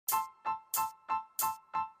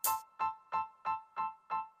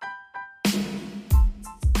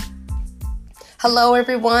Hello,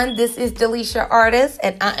 everyone. This is Delisha Artis,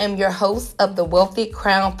 and I am your host of the Wealthy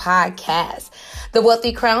Crown Podcast. The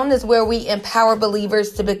Wealthy Crown is where we empower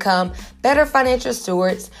believers to become better financial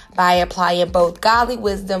stewards by applying both godly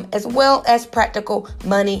wisdom as well as practical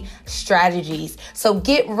money strategies. So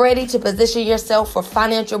get ready to position yourself for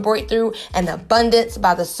financial breakthrough and abundance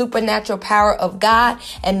by the supernatural power of God,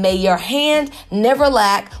 and may your hand never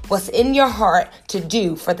lack what's in your heart to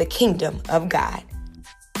do for the kingdom of God.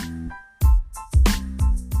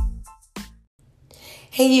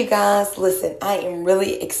 Hey, you guys, listen, I am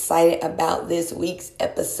really excited about this week's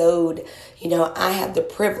episode. I have the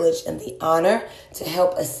privilege and the honor to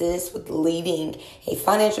help assist with leading a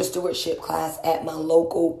financial stewardship class at my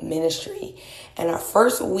local ministry. And our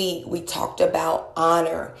first week, we talked about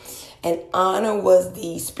honor. And honor was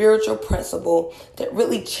the spiritual principle that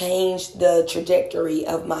really changed the trajectory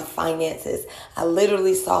of my finances. I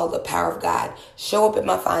literally saw the power of God show up in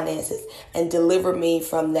my finances and deliver me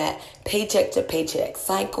from that paycheck to paycheck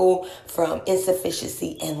cycle, from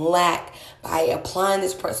insufficiency and lack, by applying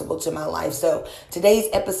this principle to my life. So today's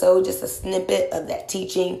episode, just a snippet of that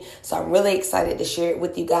teaching. So I'm really excited to share it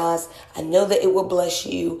with you guys. I know that it will bless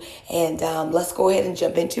you. And let's go ahead and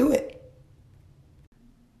jump into it.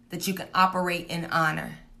 That you can operate in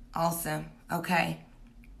honor. Awesome. Okay.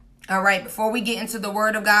 All right. Before we get into the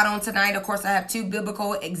word of God on tonight, of course, I have two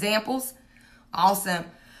biblical examples. Awesome.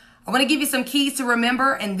 I want to give you some keys to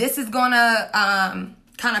remember, and this is going to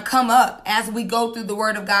kind of come up as we go through the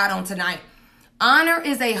word of God on tonight. Honor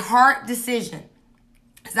is a heart decision.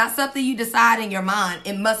 It's not something you decide in your mind.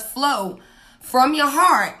 It must flow from your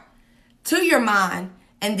heart to your mind,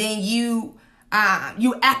 and then you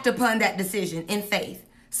act upon that decision in faith.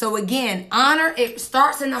 So again, honor, it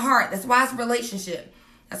starts in the heart. That's why it's a relationship.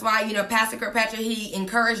 That's why, Pastor Kirkpatrick, he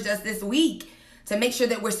encouraged us this week to make sure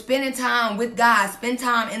that we're spending time with God, spend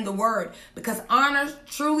time in the word, because honor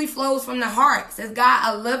truly flows from the heart. It says, God,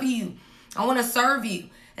 I love you. I want to serve you.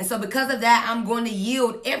 And so because of that, I'm going to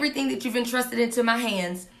yield everything that you've entrusted into my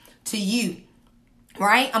hands to you,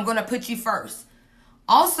 right? I'm going to put you first.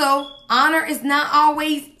 Also, honor is not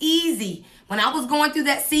always easy. When I was going through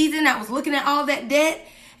that season, I was looking at all that debt,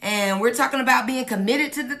 and we're talking about being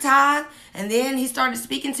committed to the tithe. And then he started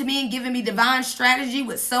speaking to me and giving me divine strategy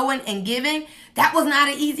with sowing and giving. That was not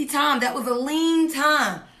an easy time. That was a lean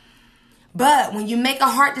time. But when you make a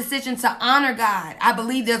heart decision to honor God, I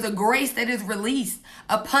believe there's a grace that is released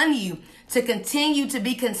upon you to continue to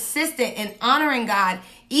be consistent in honoring God,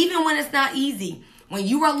 even when it's not easy. When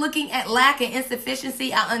you are looking at lack and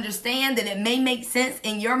insufficiency, I understand that it may make sense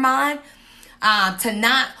in your mind to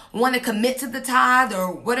not want to commit to the tithe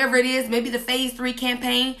or whatever it is, maybe the phase 3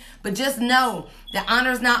 campaign. But just know that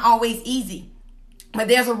honor is not always easy. But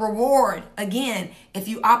there's a reward, again, if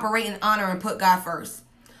you operate in honor and put God first.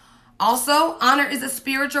 Also, honor is a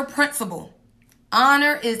spiritual principle.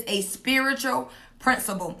 Honor is a spiritual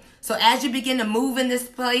principle. So as you begin to move in this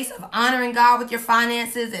place of honoring God with your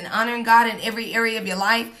finances and honoring God in every area of your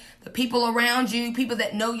life, the people around you, people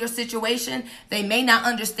that know your situation, they may not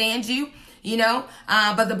understand you,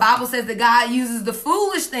 but the Bible says that God uses the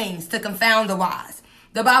foolish things to confound the wise.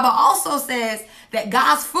 The Bible also says that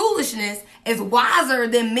God's foolishness is wiser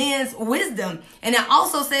than men's wisdom. And it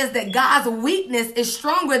also says that God's weakness is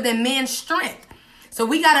stronger than man's strength. So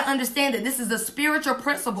we got to understand that this is a spiritual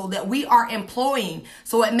principle that we are employing.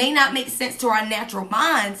 So it may not make sense to our natural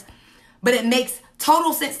minds, but it makes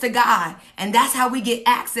total sense to God. And that's how we get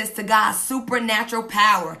access to God's supernatural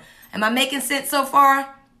power. Am I making sense so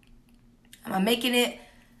far? Am I making it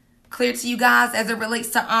clear to you guys as it relates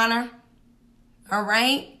to honor? All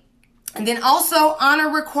right. And then also, honor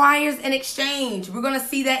requires an exchange. We're going to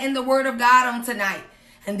see that in the word of God on tonight.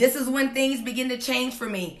 And this is when things begin to change for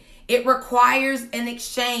me. It requires an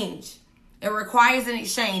exchange. It requires an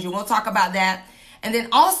exchange. And we'll talk about that. And then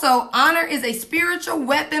also, honor is a spiritual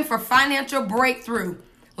weapon for financial breakthrough.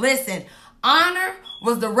 Listen, honor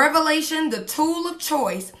was the revelation, the tool of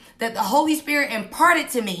choice that the Holy Spirit imparted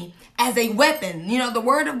to me as a weapon. The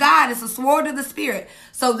word of God is the sword of the Spirit.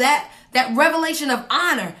 So that revelation of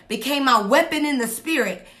honor became my weapon in the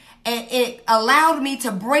Spirit, and it allowed me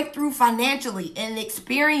to break through financially and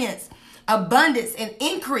experience abundance and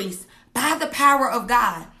increase by the power of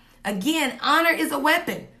God. Again, honor is a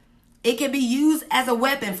weapon. It can be used as a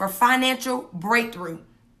weapon for financial breakthrough.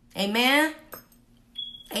 Amen.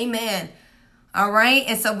 Amen. All right.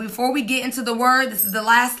 And so before we get into the word, this is the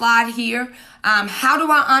last slide here. How do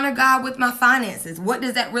I honor God with my finances? What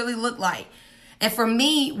does that really look like? And for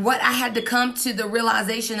me, what I had to come to the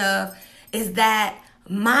realization of is that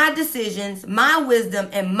my decisions, my wisdom,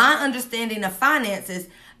 and my understanding of finances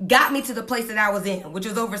got me to the place that I was in, which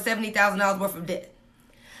was over $70,000 worth of debt.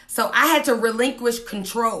 So I had to relinquish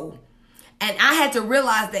control. And I had to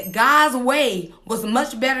realize that God's way was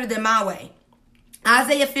much better than my way.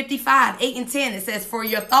 Isaiah 55:8-10, it says, "For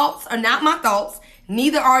your thoughts are not my thoughts,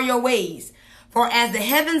 neither are your ways. For as the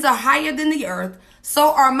heavens are higher than the earth,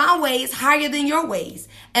 so are my ways higher than your ways,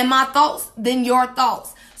 and my thoughts than your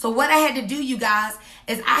thoughts." So what I had to do, you guys,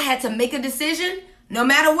 is I had to make a decision. No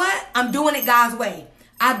matter what, I'm doing it God's way.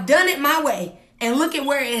 I've done it my way. And look at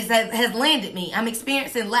where it has landed me. I'm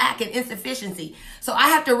experiencing lack and insufficiency. So I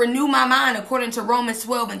have to renew my mind according to Romans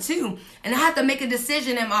 12:2. And I have to make a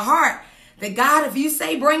decision in my heart that, God, if you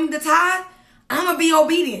say bring the tithe, I'm going to be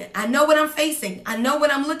obedient. I know what I'm facing. I know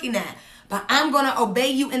what I'm looking at. But I'm going to obey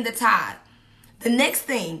you in the tithe. The next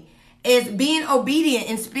thing is being obedient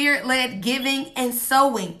in spirit-led giving and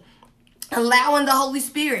sowing. Allowing the Holy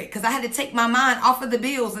Spirit, because I had to take my mind off of the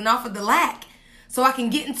bills and off of the lack, so I can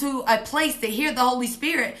get into a place to hear the Holy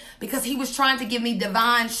Spirit, because he was trying to give me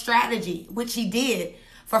divine strategy, which he did,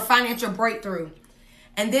 for financial breakthrough.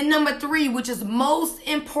 And then number 3, which is most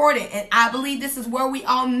important, and I believe this is where we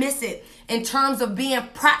all miss it in terms of being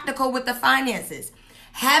practical with the finances.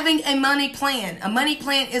 Having a money plan. A money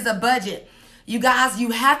plan is a budget. You guys,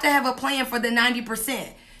 you have to have a plan for the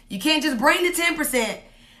 90%. You can't just bring the 10%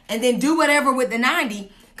 and then do whatever with the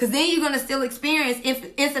 90, because then you're going to still experience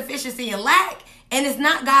insufficiency and lack. And it's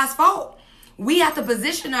not God's fault. We have to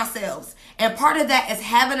position ourselves. And part of that is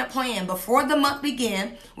having a plan before the month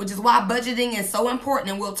begins, which is why budgeting is so important.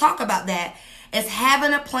 And we'll talk about that. Is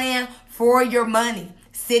having a plan for your money.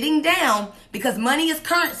 Sitting down, because money is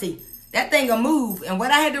currency. That thing will move. And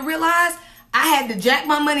what I had to realize, I had to jack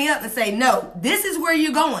my money up and say, no, this is where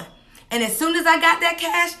you're going. And as soon as I got that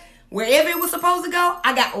cash, wherever it was supposed to go,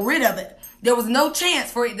 I got rid of it. There was no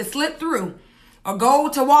chance for it to slip through or go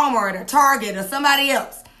to Walmart or Target or somebody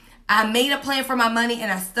else. I made a plan for my money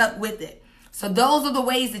and I stuck with it. So those are the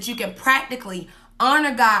ways that you can practically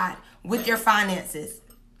honor God with your finances.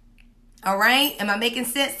 All right? Am I making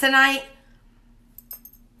sense tonight?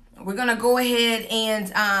 We're going to go ahead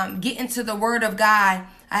and get into the Word of God.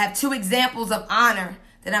 I have 2 examples of honor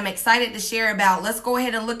that I'm excited to share about. Let's go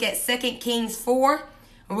ahead and look at 2 Kings 4.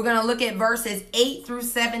 And we're going to look at verses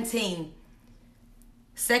 8-17.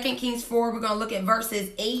 2 Kings 4, we're going to look at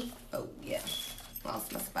verses 8. Oh, yeah.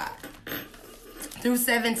 Lost my spot. Through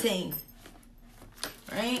 17.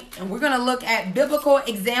 Right? And we're going to look at biblical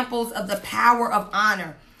examples of the power of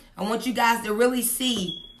honor. I want you guys to really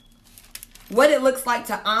see what it looks like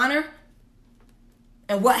to honor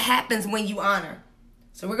and what happens when you honor.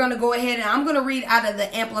 So we're going to go ahead and I'm going to read out of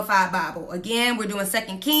the Amplified Bible. Again, we're doing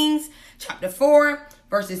 2 Kings chapter 4,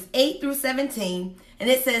 verses 8-17. And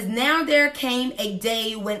it says, "Now there came a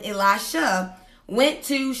day when Elisha went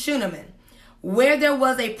to Shunammite, where there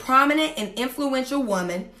was a prominent and influential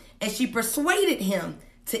woman, and she persuaded him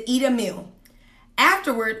to eat a meal.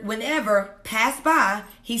 Afterward, whenever passed by,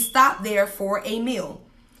 he stopped there for a meal.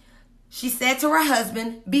 She said to her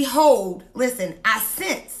husband, 'Behold, listen, I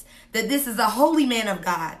sense that this is a holy man of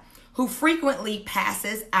God who frequently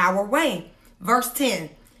passes our way.'" Verse 10,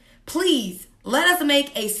 "Please let us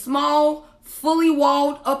make a small, fully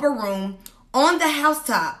walled upper room on the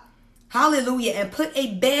housetop. Hallelujah. And put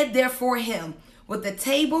a bed there for him with a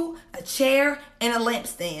table, a chair, and a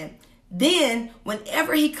lampstand. Then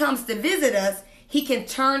whenever he comes to visit us, he can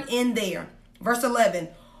turn in there." Verse 11,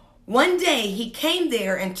 "One day he came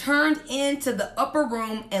there and turned into the upper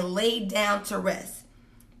room and laid down to rest."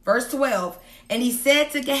 Verse 12, "And he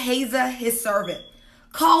said to Gehazi, his servant,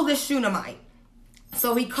 'Call the Shunammite.'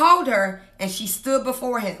 So he called her and she stood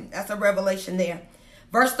before him." That's a revelation there.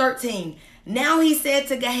 Verse 13, "Now he said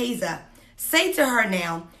to Gehazi, 'Say to her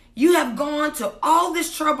now, you have gone to all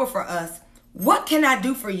this trouble for us. What can I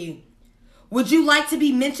do for you? Would you like to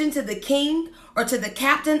be mentioned to the king or to the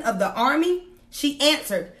captain of the army?' She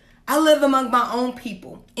answered, 'I live among my own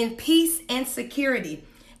people in peace and security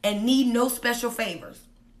and need no special favors.'"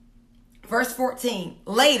 Verse 14,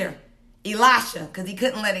 later, Elisha, because he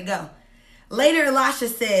couldn't let it go. Later, Elisha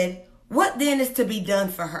said, "What then is to be done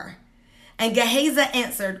for her?" And Gehazi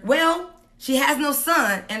answered, "Well, she has no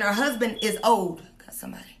son and her husband is old." Got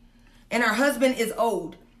somebody. "And her husband is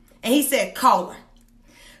old." And he said, "Call her."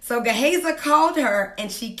 So Gehazi called her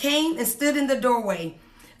and she came and stood in the doorway.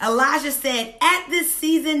 Elijah said, "At this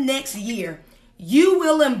season next year, you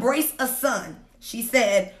will embrace a son." She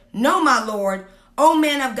said, "No, my Lord. O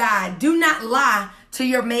man of God, do not lie to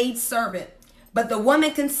your maid servant." But the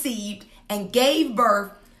woman conceived and gave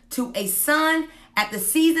birth to a son at the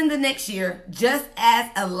season the next year, just as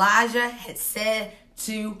Elijah had said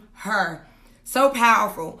to her. So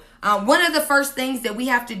powerful. One of the first things that we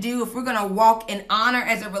have to do if we're going to walk in honor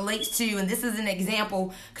as it relates to, and this is an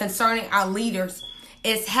example concerning our leaders,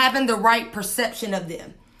 is having the right perception of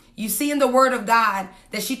them. You see in the word of God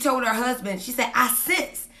that she told her husband, she said, I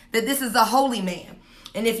sense that this is a holy man.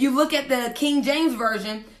 And if you look at the King James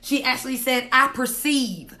Version, she actually said, I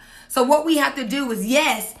perceive. So what we have to do is,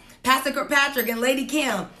 yes, Pastor Kirkpatrick and Lady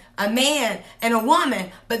Kim, a man and a woman,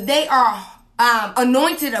 but they are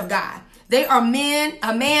anointed of God. They are a man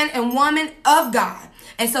and woman of God.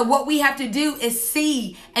 And so what we have to do is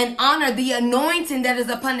see and honor the anointing that is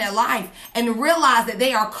upon their life and realize that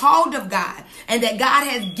they are called of God and that God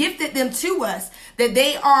has gifted them to us, that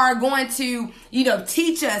they are going to,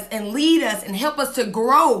 teach us and lead us and help us to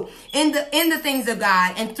grow in the things of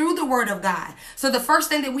God and through the word of God. So the first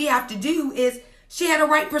thing that we have to do is she had a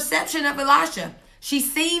right perception of Elisha. She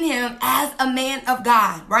seen him as a man of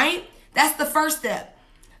God, right? That's the first step.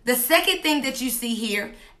 The second thing that you see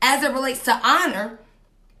here as it relates to honor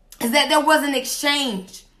is that there was an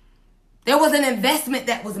exchange. There was an investment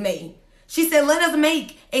that was made. She said, let us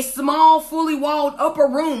make a small, fully walled upper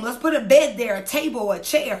room. Let's put a bed there, a table, a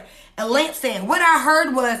chair, a lampstand. What I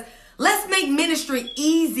heard was, let's make ministry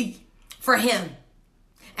easy for him.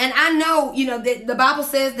 And I know, that the Bible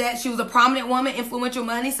says that she was a prominent woman, influential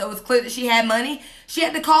money, so it's clear that she had money. She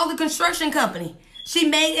had to call the construction company. She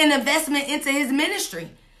made an investment into his ministry.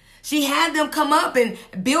 She had them come up and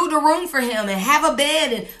build a room for him and have a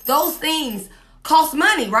bed, and those things cost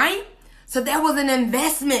money, right? So there was an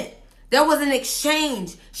investment. There was an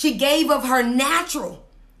exchange. She gave of her natural,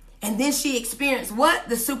 and then she experienced what?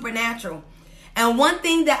 The supernatural. And one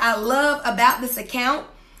thing that I love about this account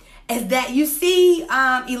is that you see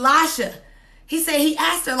Elisha. He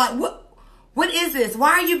asked her, like, what is this?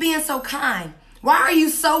 Why are you being so kind? Why are you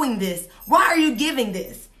sowing this? Why are you giving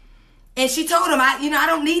this? And she told him, I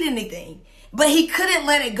don't need anything. But he couldn't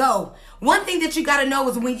let it go. One thing that you got to know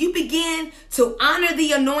is when you begin to honor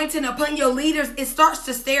the anointing upon your leaders, it starts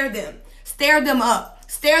to stir them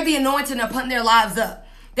up, stir the anointing upon their lives up.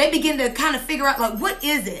 They begin to kind of figure out, like, what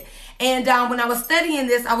is it? And when I was studying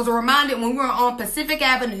this, I was reminded when we were on Pacific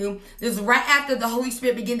Avenue, this was right after the Holy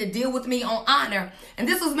Spirit began to deal with me on honor. And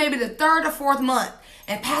this was maybe the third or fourth month.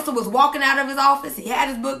 And Pastor was walking out of his office. He had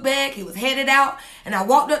his book bag. He was headed out. And I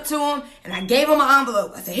walked up to him and I gave him an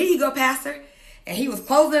envelope. I said, here you go, Pastor. And he was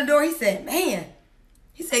closing the door. He said, man,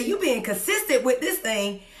 you being consistent with this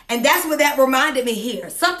thing. And that's what that reminded me here.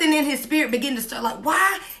 Something in his spirit began to start, like,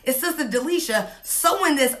 why is Sister Delisha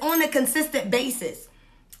sowing this on a consistent basis?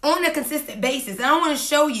 On a consistent basis. And I want to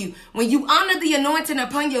show you, when you honor the anointing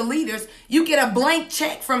upon your leaders, you get a blank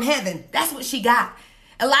check from heaven. That's what she got.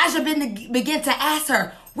 Elijah began to ask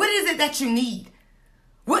her, what is it that you need?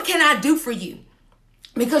 What can I do for you?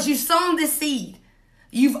 Because you've sown this seed.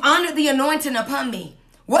 You've honored the anointing upon me.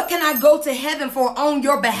 What can I go to heaven for on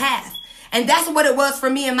your behalf? And that's what it was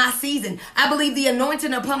for me in my season. I believe the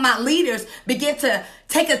anointing upon my leaders began to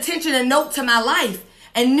take attention and note to my life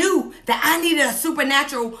and knew that I needed a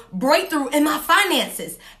supernatural breakthrough in my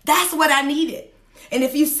finances. That's what I needed. And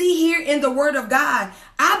if you see here in the word of God,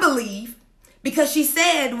 I believe, because she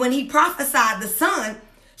said when he prophesied the son,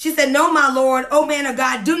 she said, no, my Lord, O man of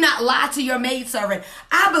God, do not lie to your maidservant.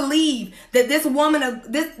 I believe that this woman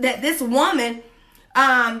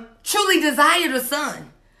truly desired a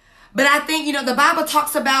son. But I think, the Bible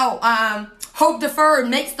talks about hope deferred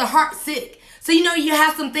makes the heart sick. So, you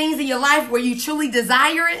have some things in your life where you truly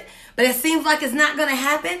desire it, but it seems like it's not going to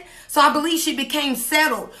happen. So I believe she became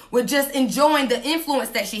settled with just enjoying the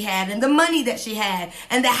influence that she had and the money that she had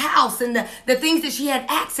and the house and the things that she had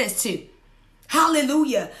access to.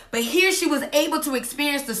 Hallelujah. But here she was able to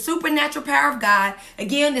experience the supernatural power of God.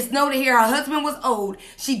 Again, it's noted here her husband was old.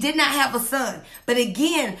 She did not have a son. But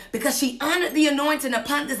again, because she honored the anointing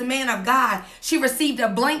upon this man of God, she received a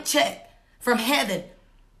blank check from heaven.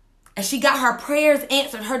 And she got her prayers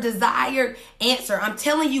answered, her desired answer. I'm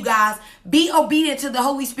telling you guys, be obedient to the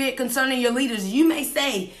Holy Spirit concerning your leaders. You may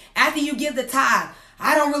say, after you give the tithe,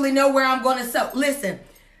 I don't really know where I'm going to sow. Listen,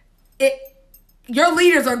 your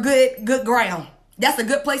leaders are good ground. That's a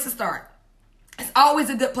good place to start. It's always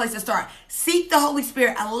a good place to start. Seek the Holy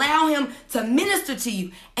Spirit. Allow him to minister to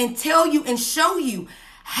you and tell you and show you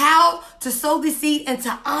how to sow the seed and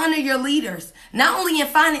to honor your leaders, not only in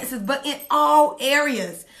finances, but in all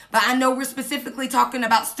areas. But I know we're specifically talking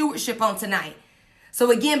about stewardship on tonight.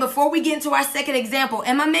 So again, before we get into our second example,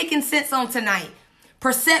 am I making sense on tonight?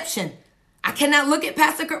 Perception. I cannot look at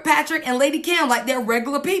Pastor Kirkpatrick and Lady Kim like they're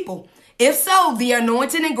regular people. If so, the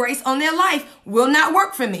anointing and grace on their life will not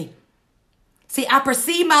work for me. See, I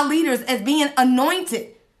perceive my leaders as being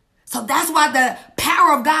anointed. So that's why the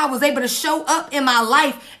power of God was able to show up in my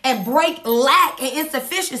life and break lack and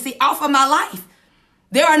insufficiency off of my life.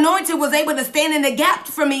 Their anointing was able to stand in the gap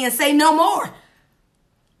for me and say no more.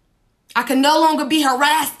 I can no longer be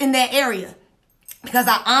harassed in that area because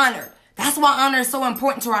I honored. That's why honor is so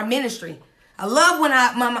important to our ministry. I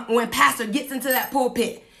love when pastor gets into that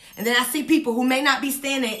pulpit and then I see people who may not be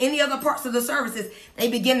standing in any other parts of the services, they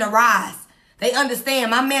begin to rise. They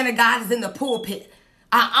understand my man of God is in the pulpit.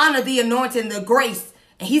 I honor the anointing, the grace,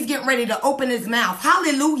 and he's getting ready to open his mouth.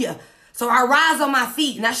 Hallelujah. So I rise on my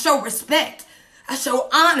feet and I show respect. I show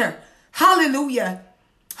honor. Hallelujah.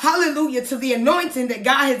 Hallelujah to the anointing that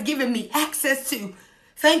God has given me access to.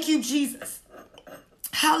 Thank you, Jesus.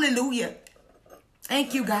 Hallelujah.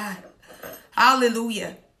 Thank you, God.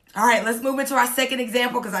 Hallelujah. All right, let's move into our second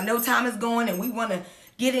example because I know time is going and we want to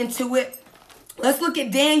get into it. Let's look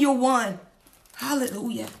at Daniel 1.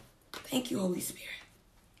 Hallelujah. Thank you, Holy Spirit.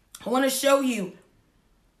 I want to show you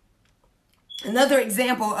another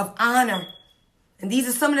example of honor. And these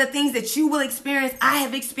are some of the things that you will experience. I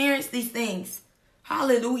have experienced these things.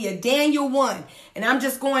 Hallelujah. Daniel 1. And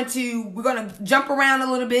we're going to jump around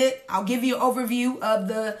a little bit. I'll give you an overview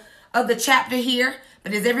of the chapter here.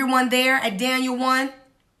 But is everyone there at Daniel 1?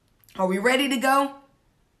 Are we ready to go? I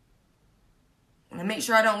want to make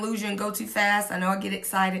sure I don't lose you and go too fast. I know I get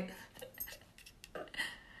excited.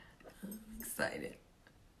 Excited.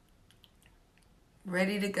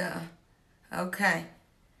 Ready to go. Okay.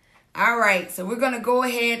 All right. So we're going to go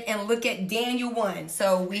ahead and look at Daniel 1.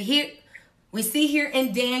 So we see here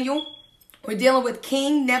in Daniel, we're dealing with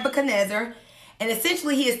King Nebuchadnezzar. And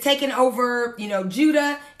essentially he has taken over,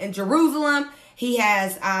 Judah and Jerusalem. He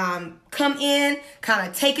has come in, kind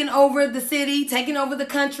of taken over the city, taken over the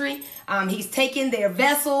country. He's taken their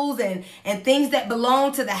vessels and things that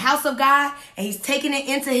belong to the house of God, and he's taken it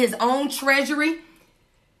into his own treasury.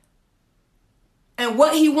 And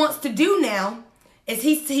what he wants to do now is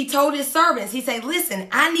he told his servants, he said, listen,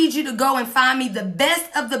 I need you to go and find me the best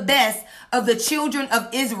of the children of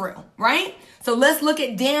Israel, right? So let's look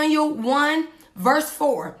at Daniel 1, verse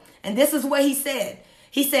 4. And this is what he said.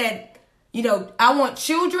 He said, I want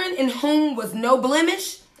children in whom was no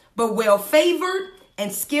blemish, but well favored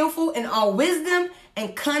and skillful in all wisdom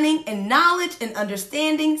and cunning and knowledge and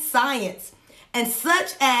understanding science, and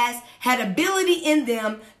such as had ability in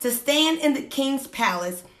them to stand in the king's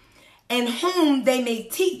palace, and whom they may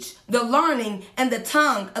teach the learning and the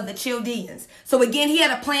tongue of the Chaldeans. So again, he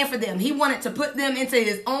had a plan for them. He wanted to put them into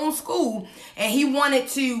his own school, and he wanted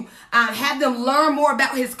to have them learn more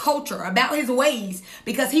about his culture, about his ways,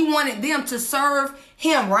 because he wanted them to serve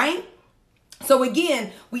him, right? So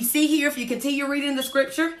again, we see here, if you continue reading the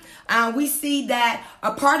scripture, we see that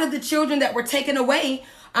a part of the children that were taken away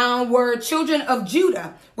were children of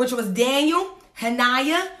Judah, which was Daniel,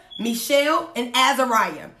 Hananiah, Mishael, and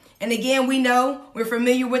Azariah. And again, we're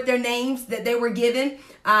familiar with their names that they were given.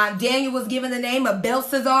 Daniel was given the name of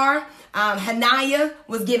Belshazzar. Hananiah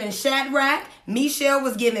was given Shadrach. Mishael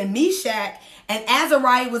was given Meshach. And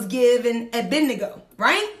Azariah was given Abednego,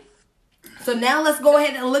 right? So now let's go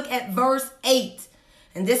ahead and look at verse 8.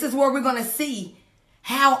 And this is where we're going to see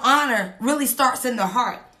how honor really starts in the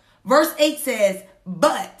heart. Verse 8 says,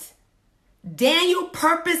 but Daniel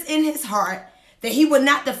purposed in his heart that he would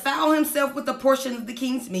not defile himself with the portion of the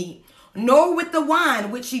king's meat, nor with the wine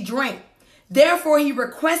which he drank. Therefore he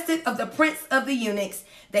requested of the prince of the eunuchs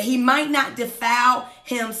that he might not defile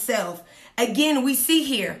himself. Again, we see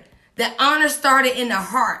here that honor started in the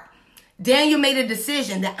heart. Daniel made a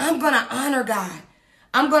decision that I'm going to honor God.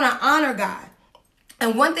 I'm going to honor God.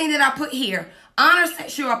 And one thing that I put here, honor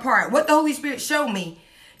sets you apart. What the Holy Spirit showed me.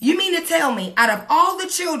 You mean to tell me out of all the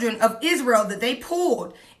children of Israel that they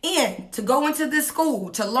pulled in to go into this school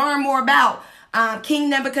to learn more about King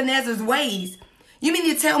Nebuchadnezzar's ways, you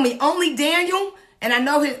mean to tell me only Daniel, and I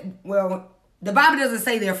know the Bible doesn't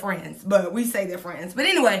say they're friends, but we say they're friends. But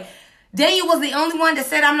anyway, Daniel was the only one that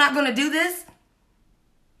said, I'm not going to do this,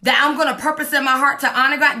 that I'm going to purpose in my heart to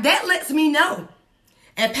honor God. That lets me know.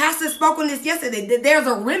 And Pastor spoke on this yesterday, that there's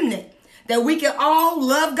a remnant. That we can all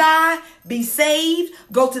love God, be saved,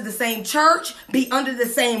 go to the same church, be under the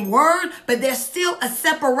same word, but there's still a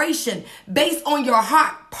separation based on your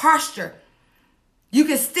heart posture. You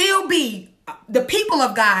can still be the people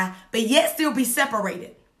of God, but yet still be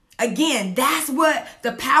separated. Again, that's what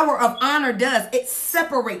the power of honor does. It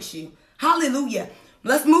separates you. Hallelujah.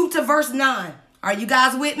 Let's move to verse 9. Are you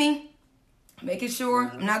guys with me? Making sure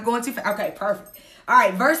I'm not going too fast. Okay, perfect. All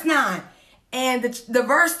right, verse 9. And the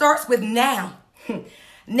verse starts with now.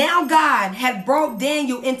 Now God had brought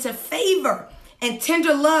Daniel into favor and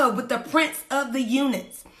tender love with the prince of the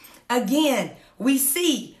eunuchs. Again, we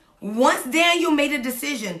see Once Daniel made a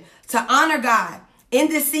decision to honor God in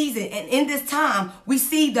this season and in this time, we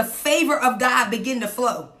see the favor of God begin to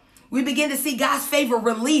flow. We begin to see God's favor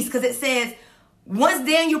release, because it says, once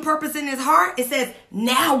Daniel purposed in his heart, it says,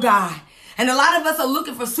 now God. And a lot of us are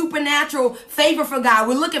looking for supernatural favor for God.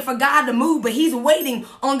 We're looking for God to move, but he's waiting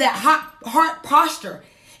on that heart posture.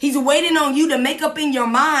 He's waiting on you to make up in your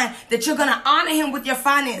mind that you're going to honor him with your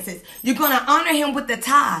finances. You're going to honor him with the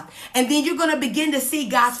tithe. And then you're going to begin to see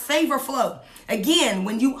God's favor flow. Again,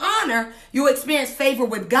 when you honor, you experience favor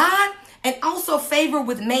with God and also favor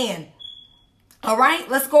with man. All right,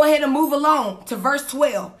 let's go ahead and move along to verse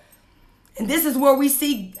 12. And this is where we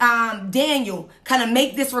see Daniel kind of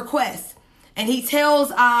make this request. And he tells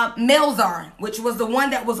Melzar, which was the one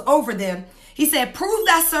that was over them, he said, prove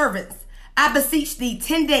thy servants, I beseech thee,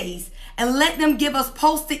 10 days, and let them give us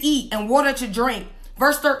post to eat and water to drink.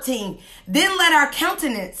 Verse 13, then let our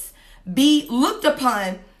countenance be looked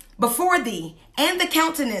upon before thee, and the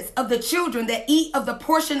countenance of the children that eat of the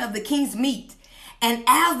portion of the king's meat. And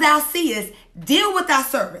as thou seest, deal with thy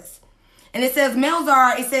servants. And it says,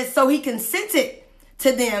 Melzar, it says, so he consented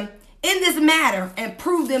to them in this matter and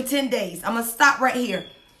proved them 10 days. I'm going to stop right here.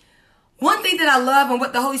 One thing that I love and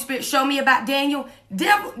what the Holy Spirit showed me about Daniel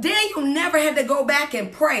never had to go back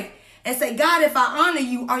and pray and say, God, if I honor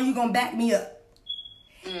you, are you going to back me up?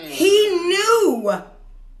 He knew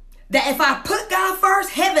that if I put God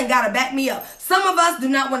first, heaven got to back me up. Some of us do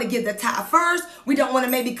not want to give the tithe first. We don't want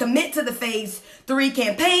to maybe commit to the phase 3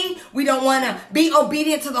 campaign. We don't want to be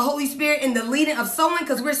obedient to the Holy Spirit in the leading of sowing,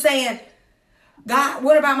 because we're saying, God,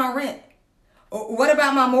 what about my rent? Or what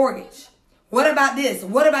about my mortgage? What about this?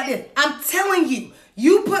 What about this? I'm telling you,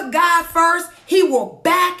 you put God first, he will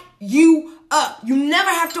back you up. You never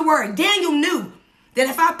have to worry. Daniel knew that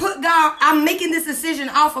if I put God, I'm making this decision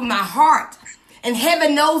off of my heart. And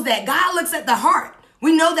heaven knows that. God looks at the heart.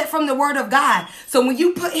 We know that from the word of God. So when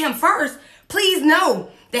you put him first, please know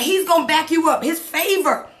that he's going to back you up. His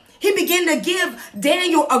favor. He began to give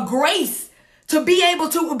Daniel a grace to be able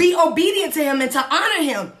to be obedient to him and to honor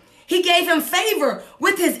him. He gave him favor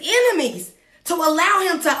with his enemies to allow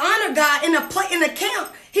him to honor God in the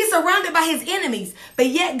camp. He's surrounded by his enemies, but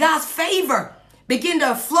yet God's favor began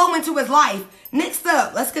to flow into his life. Next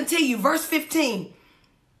up, let's continue. Verse 15.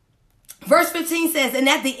 Verse 15 says, and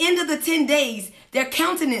at the end of the 10 days, their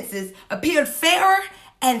countenances appeared fairer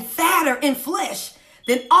and fatter in flesh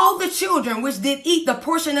than all the children which did eat the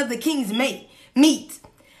portion of the king's meat.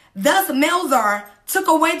 Thus Melzar took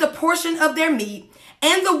away the portion of their meat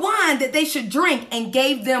and the wine that they should drink and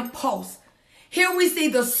gave them pulse. Here we see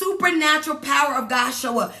the supernatural power of God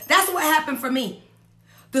show up. That's what happened for me.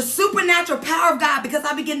 The supernatural power of God, because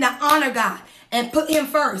I began to honor God and put him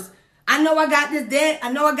first. I know I got this debt.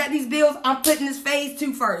 I know I got these bills. I'm putting this phase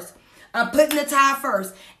 2 first. I'm putting the tithe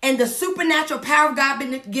first. And the supernatural power of God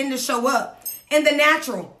began to show up. In the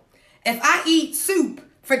natural, if I eat soup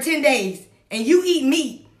for 10 days and you eat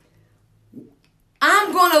meat,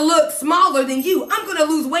 I'm going to look smaller than you. I'm going to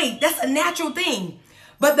lose weight. That's a natural thing.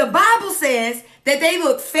 But the Bible says that they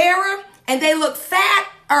look fairer and they look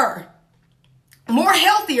fatter, more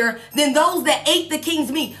healthier than those that ate the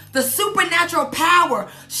king's meat. The supernatural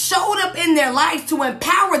power showed up in their lives to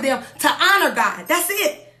empower them to honor God. That's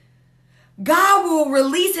it. God will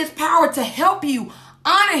release his power to help you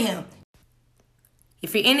honor him.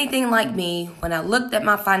 If you're anything like me, when I looked at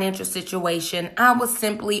my financial situation, I was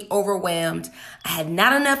simply overwhelmed. I had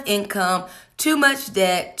not enough income, too much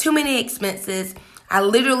debt, too many expenses. I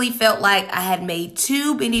literally felt like I had made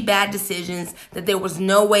too many bad decisions, that there was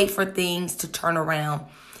no way for things to turn around.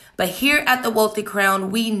 But here at the Wealthy Crown,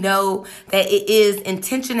 we know that it is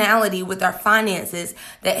intentionality with our finances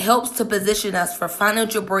that helps to position us for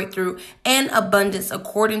financial breakthrough and abundance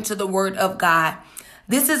according to the word of God.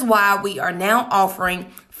 This is why we are now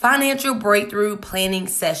offering financial breakthrough planning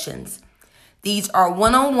sessions. These are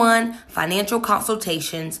one-on-one financial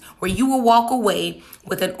consultations where you will walk away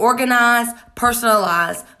with an organized,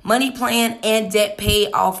 personalized money plan and debt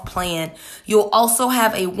payoff plan. You'll also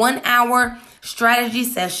have a 1-hour strategy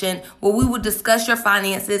session where we will discuss your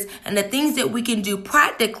finances and the things that we can do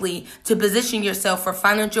practically to position yourself for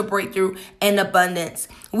financial breakthrough and abundance.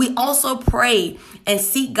 We also pray and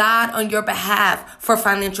seek God on your behalf for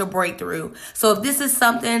financial breakthrough. So if this is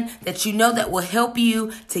something that you know that will help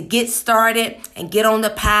you to get started and get on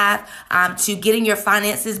the path to getting your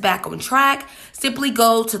finances back on track, simply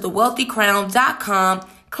go to thewealthycrown.com,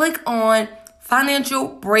 click on Financial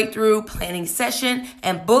Breakthrough Planning Session,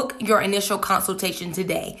 and book your initial consultation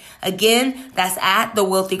today. Again, that's at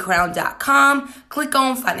thewealthycrown.com. Click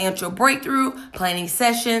on Financial Breakthrough Planning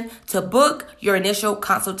Session to book your initial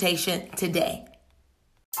consultation today.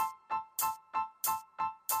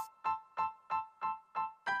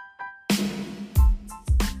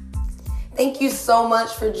 Thank you so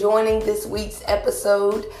much for joining this week's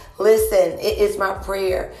episode. Listen, it is my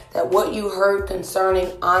prayer that what you heard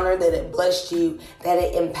concerning honor, that it blessed you, that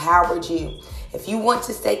it empowered you. If you want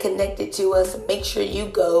to stay connected to us, make sure you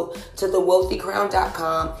go to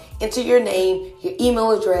thewealthycrown.com, enter your name, your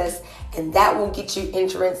email address, and that will get you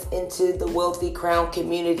entrance into the Wealthy Crown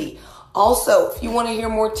community. Also, if you want to hear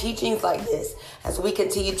more teachings like this, as we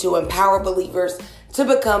continue to empower believers to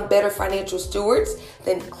become better financial stewards,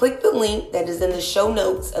 then click the link that is in the show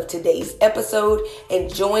notes of today's episode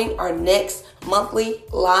and join our next monthly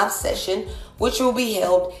live session, which will be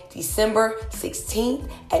held December 16th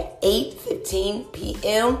at 8:15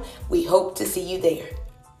 p.m. We hope to see you there.